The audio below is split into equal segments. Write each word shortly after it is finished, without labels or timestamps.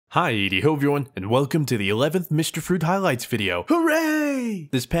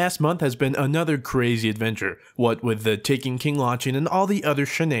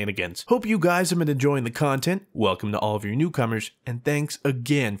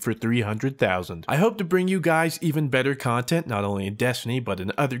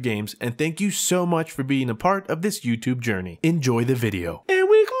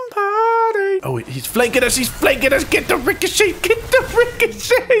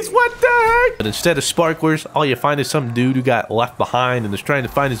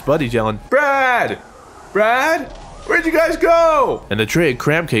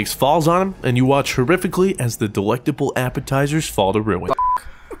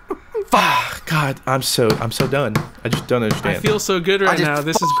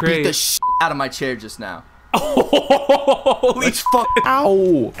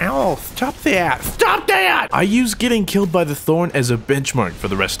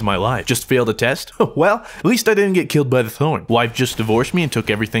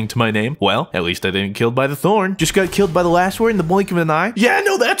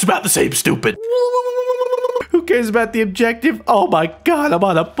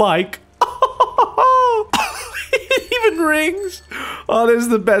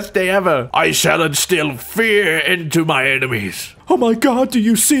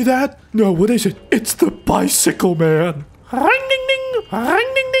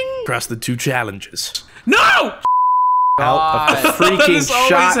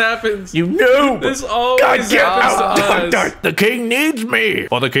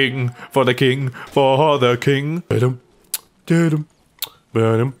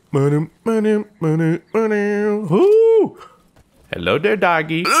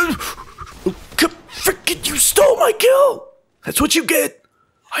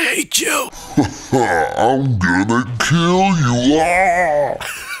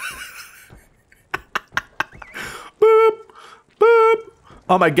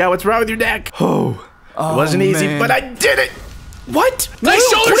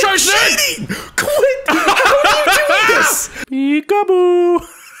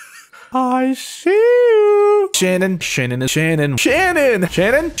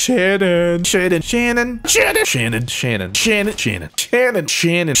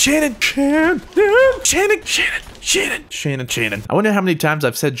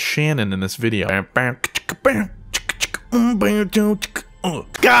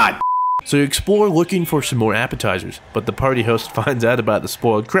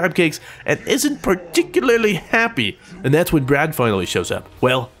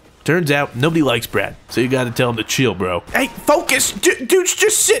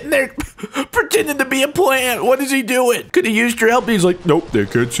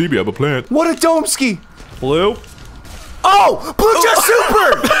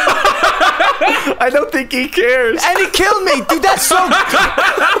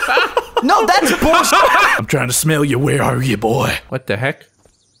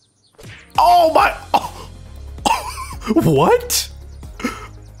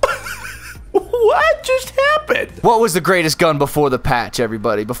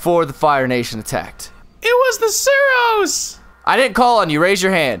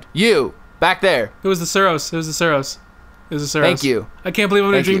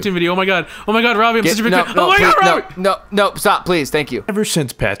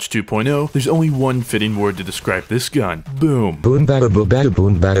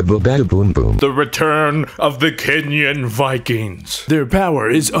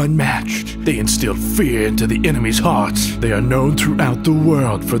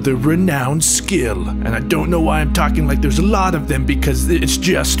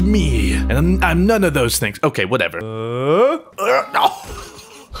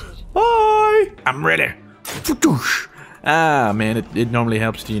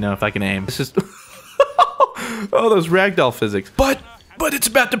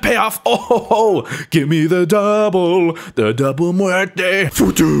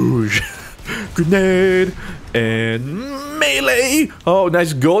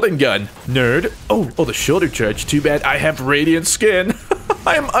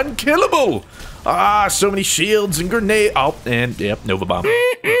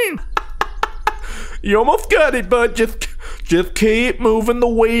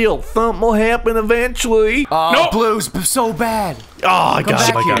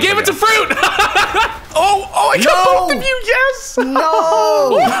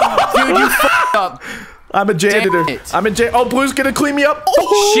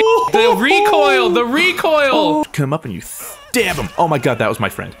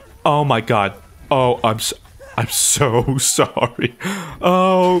I'm so sorry.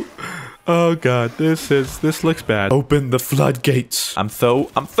 Oh God, this looks bad. Open the floodgates. I'm so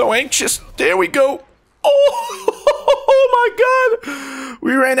anxious. There we go. Oh my God.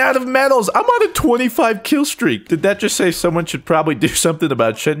 We ran out of medals. I'm on a 25 kill streak. Did that just say someone should probably do something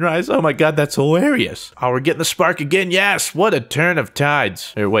about Shinrise? Oh my God, that's hilarious. Oh, we're getting the spark again. Yes, what a turn of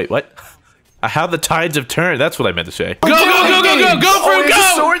tides. Here, wait, what? How the tides have turned. That's what I meant to say. Go, go, go, go, go, go for it,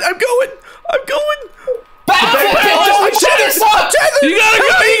 go! Sword. I'm going. You gotta go,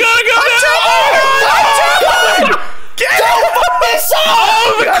 you gotta go now! Get out!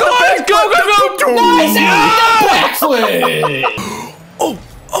 Oh, the coins! Go! Nice backflip!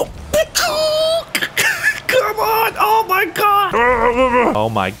 Come on! Oh my God! Oh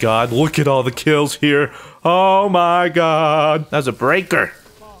my God! Look at all the kills here! Oh my God! That's a breaker!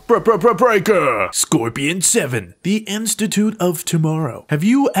 Breaker! Scorpion 7, the Institute of Tomorrow. Have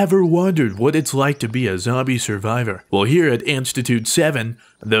you ever wondered what it's like to be a zombie survivor? Well, here at Institute 7,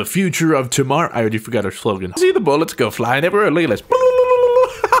 the future of tomorrow. I already forgot our slogan. See the bullets go flying everywhere. Look at this.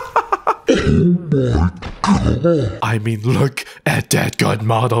 I mean, look at that gun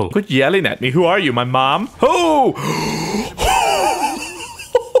model. Quit yelling at me. Who are you, my mom? Oh!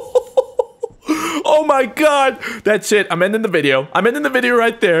 Oh my God! That's it. I'm ending the video. I'm ending the video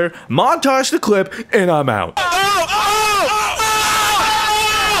right there. Montage the clip, and I'm out.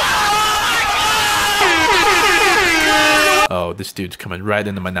 Oh, this dude's coming right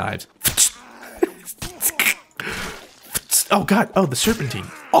into my knives. Oh God! Oh, the serpentine.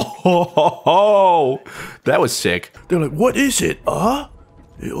 Oh, that was sick. They're like, what is it?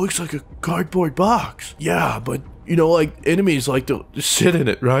 It looks like a cardboard box. Yeah, but you know, like enemies like to just sit in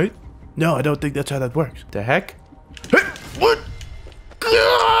it, right? No, I don't think that's how that works. The heck? Hey, what?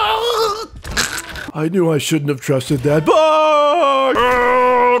 I knew I shouldn't have trusted that box.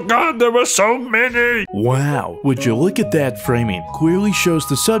 Oh God, there were so many. Wow, would you look at that framing? Clearly shows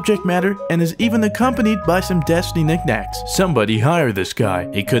the subject matter and is even accompanied by some Destiny knickknacks. Somebody hire this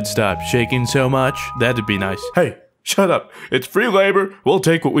guy. He could stop shaking so much. That'd be nice. Hey, shut up. It's free labor. We'll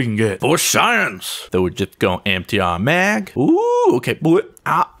take what we can get. For science. Though we're just gonna empty our mag. Ooh, okay. Oh,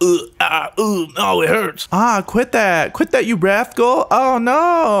 it hurts. Quit that. Quit that, you rascal. Oh,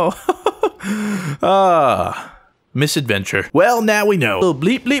 no. Misadventure. Well, now we know. Little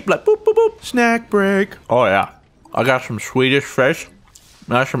bleep, bleep, like boop, boop, boop. Snack break. Oh, yeah. I got some Swedish fish.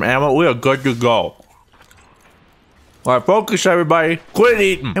 Got some ammo. We are good to go. All right, focus, everybody. Quit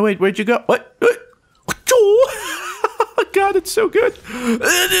eating. Hey, wait, where'd you go? What? God, it's so good.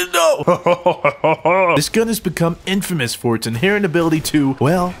 No. This gun has become infamous for its inherent ability to,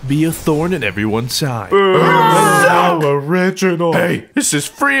 well, be a thorn in everyone's side. So original. Hey, this is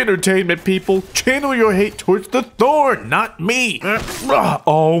free entertainment, people. Channel your hate towards the thorn, not me.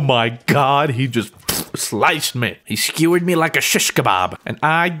 Oh my God, he just sliced me. He skewered me like a shish kebab, and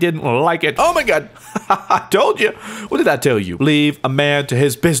I didn't like it. Oh my God. I told you. What did I tell you? Leave a man to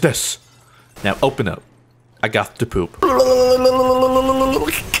his business. Now open up. I got to poop. God,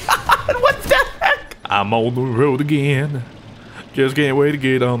 what the heck? I'm on the road again. Just can't wait to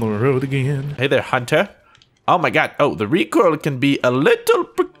get on the road again. Hey there, Hunter. Oh my God. Oh, the recoil can be a little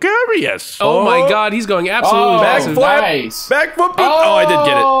precarious. Oh my God, he's going absolutely massive. Nice. Backflip. Oh, I did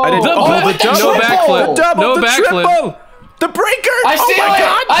get it. I did. No backflip. The double. No the backflip. Triple. The breaker. I stole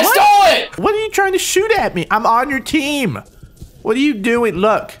it. I stole it. What are you trying to shoot at me? I'm on your team. What are you doing?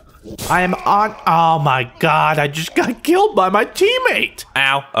 Look. I am on. Oh my God, I just got killed by my teammate.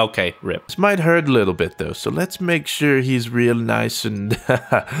 Ow. Okay, rip. This might hurt a little bit though, so let's make sure he's real nice and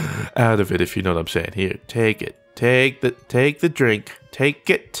out of it, if you know what I'm saying. Here, take it. Take the drink. Take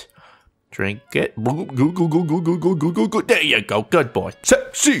it. Drink it. There you go. Good boy.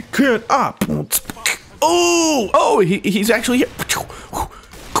 Sexy can up. Oh, he's actually here.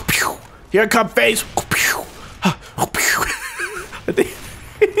 Here come face. I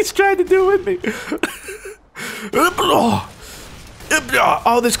think he's trying to do it with me.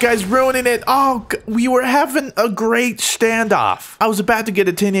 Oh, this guy's ruining it. Oh, we were having a great standoff. I was about to get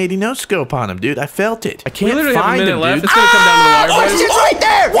a 1080 no scope on him, dude. I felt it. I can't literally find have a minute him, left. dude. It's gonna come down to the wire. Oh, Guys. he's right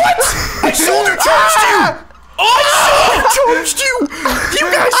there. What? I shoulder charged you. Oh, I charged you. You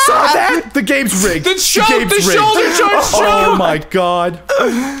guys saw that? The game's rigged. The shoulder charge. Oh my God.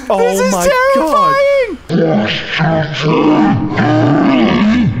 Oh my God.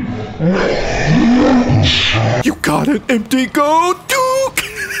 You got an empty go, Duke!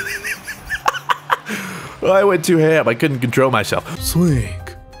 I went too ham. I couldn't control myself.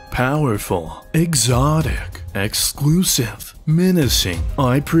 Sleek, powerful, exotic, exclusive, menacing.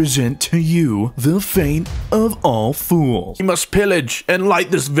 I present to you the fate of all fools. We must pillage and light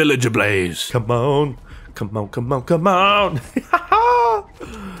this village ablaze. Come on. Come on, come on, come on.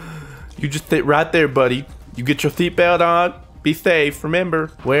 You just sit right there, buddy. You get your seatbelt on. Be safe. Remember,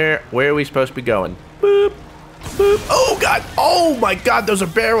 where are we supposed to be going? Boop, boop. Oh, God. Oh, my God. Those are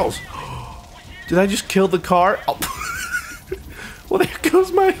barrels. Did I just kill the car? Oh. Well, there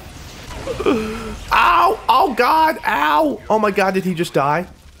goes my... Ow. Oh, God. Ow. Oh, my God. Did he just die?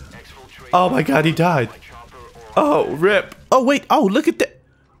 Oh, my God. He died. Oh, rip. Oh, wait. Oh, look at that.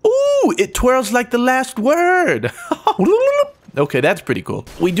 Ooh, it twirls like the last word. Okay, that's pretty cool.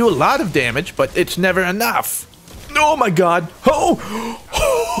 We do a lot of damage, but it's never enough. Oh my God. Oh,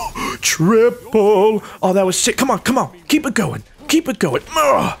 triple. Oh, that was sick. Come on, come on. Keep it going. Keep it going.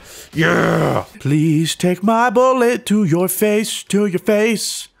 Yeah. Please take my bullet to your face,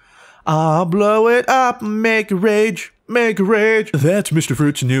 I'll blow it up, make it rage, make it rage. That's Mr.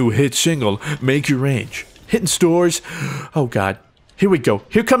 Fruit's new hit single, Make Your Rage. Hitting stores. Oh God. Here we go.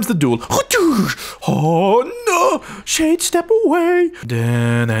 Here comes the duel. Oh no! Shade, step away.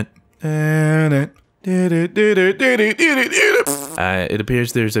 It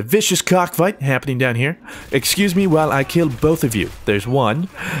appears there's a vicious cockfight happening down here. Excuse me while I kill both of you. There's one.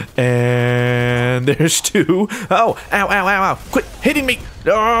 And there's two. Oh, ow, ow, ow, ow. Quit hitting me.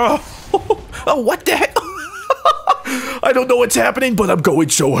 Oh, oh what the heck? I don't know what's happening, but I'm going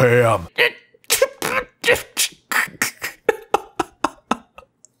so ham.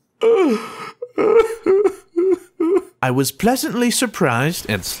 I was pleasantly surprised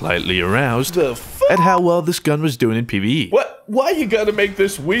and slightly aroused at how well this gun was doing in PvE. What? Why you gotta make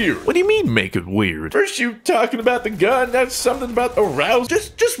this weird? What do you mean make it weird? First you talking about the gun, that's something about aroused.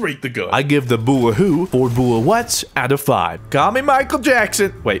 Just rate the gun. I give the Boo-a-Hoo 4 Boo-a-Whats out of 5. Call me Michael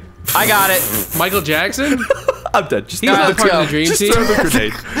Jackson. Wait. I got it. Michael Jackson? I'm done. Just He's not part of the dream team. Just throw the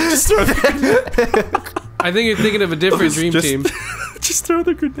grenade. Just throw the grenade. I think you're thinking of a different dream team. Just throw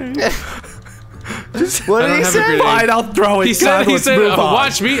the grenade. What did he say? Fine, I'll throw it. He said,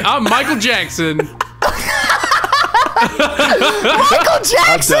 watch me, I'm Michael Jackson. Michael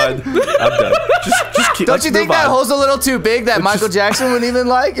Jackson! I'm done. Just keep. Don't you think that hole's a little too big that Michael Jackson wouldn't even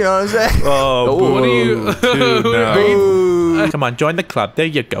like? You know what I'm saying? Oh, boo. What are you? Dude, no. Come on, join the club. There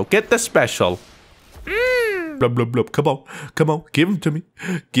you go. Get the special. Blub, blub, blub. Come on. Come on. Give him to me.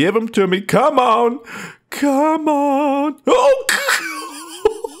 Give him to me. Come on. Come on. Oh,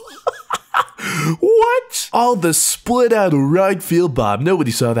 what? Oh, the split out of right field bomb.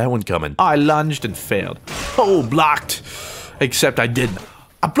 Nobody saw that one coming. I lunged and failed. Oh, blocked. Except I didn't.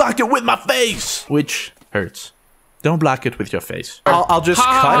 I blocked it with my face, which hurts. Don't block it with your face. I'll just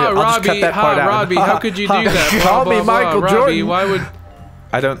cut it. I'll just cut that part out. Robbie, how could you do that? Call me Michael Jordan. Robbie, why would...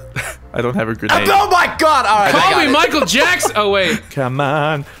 I don't have a grenade. Oh my God! All right, call me Michael Jackson. Oh wait. Come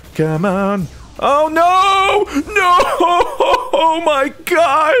on, come on. Oh no, no! Oh my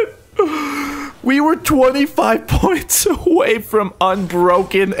God! We were 25 points away from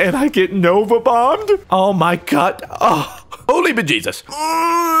unbroken, and I get Nova bombed. Oh my God! Oh, holy bejesus!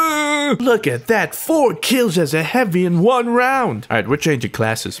 Look at that! 4 kills as a heavy in 1 round. All right, we're changing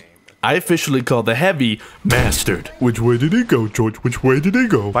classes. I officially call the heavy mastered. Which way did he go, George? Which way did he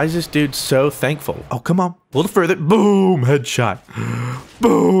go? Why is this dude so thankful? Oh, come on. A little further. Boom, headshot.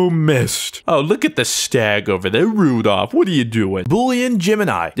 Boom, missed. Oh, look at the stag over there. Rudolph, what are you doing? Boolean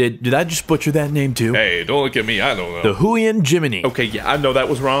Gemini. Did I just butcher that name too? Hey, don't look at me. I don't know. The Hooian Jiminy. Okay, yeah, I know that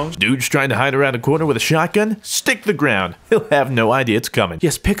was wrong. Dude's trying to hide around a corner with a shotgun. Stick the ground. He'll have no idea it's coming.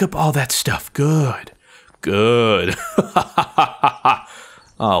 Yes, pick up all that stuff. Good. Good.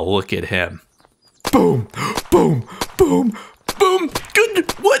 Oh, look at him. Boom, boom, boom, boom.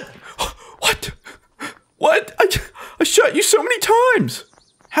 Good. What? What? What? I shot you so many times.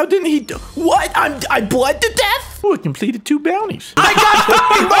 How didn't he do? What? I bled to death? Oh, I completed 2 bounties. I got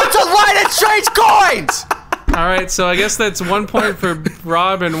 3 votes of light and strange coins! All right, so I guess that's 1 point for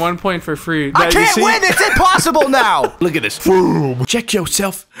Rob and 1 point for Fruit. I can't win. It's impossible now. Look at this. Boom. Check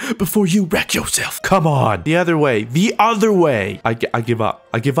yourself before you wreck yourself. Come on. The other way. The other way. I give up.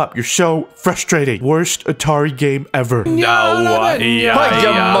 I give up. You're so frustrating. Worst Atari game ever. No. I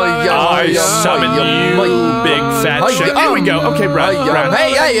summon you, big fat shit. Here we go. Okay, round.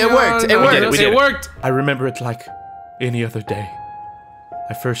 Hey, it worked. It worked. It worked. I remember it like any other day.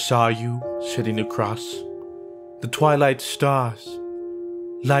 I first saw you sitting across the twilight stars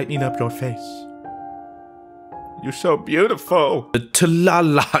lighting up your face. You're so beautiful. The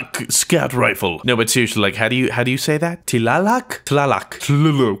Tlalak scout rifle. No, but seriously, like, how do you say that? Tlalak? Tlalak.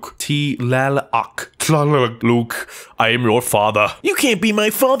 Tlaluk. Tlalak. Tlaluk. Luke, I am your father. You can't be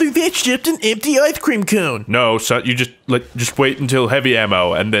my father. That's just an empty ice cream cone. No, son, you just wait until heavy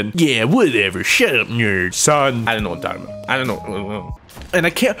ammo and then... Yeah, whatever. Shut up, nerd. Son. I don't know what I'm talking about. I don't know.